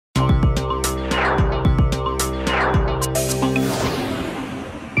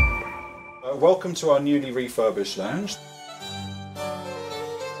welcome to our newly refurbished lounge.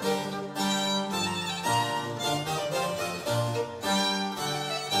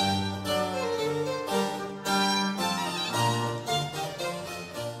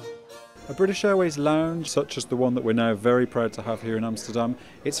 A British Airways lounge, such as the one that we're now very proud to have here in Amsterdam,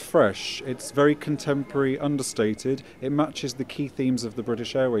 it's fresh, it's very contemporary, understated, it matches the key themes of the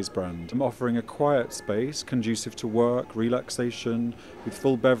British Airways brand. I'm offering a quiet space, conducive to work, relaxation, with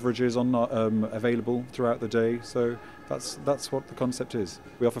full beverages available throughout the day, so that's what the concept is.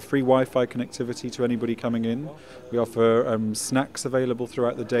 We offer free Wi-Fi connectivity to anybody coming in. We offer snacks available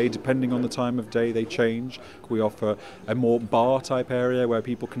throughout the day, depending on the time of day they change. We offer a more bar type area where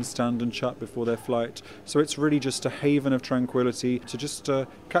people can stand and chat before their flight. So it's really just a haven of tranquility to just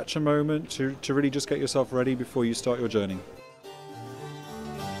catch a moment to really just get yourself ready before you start your journey.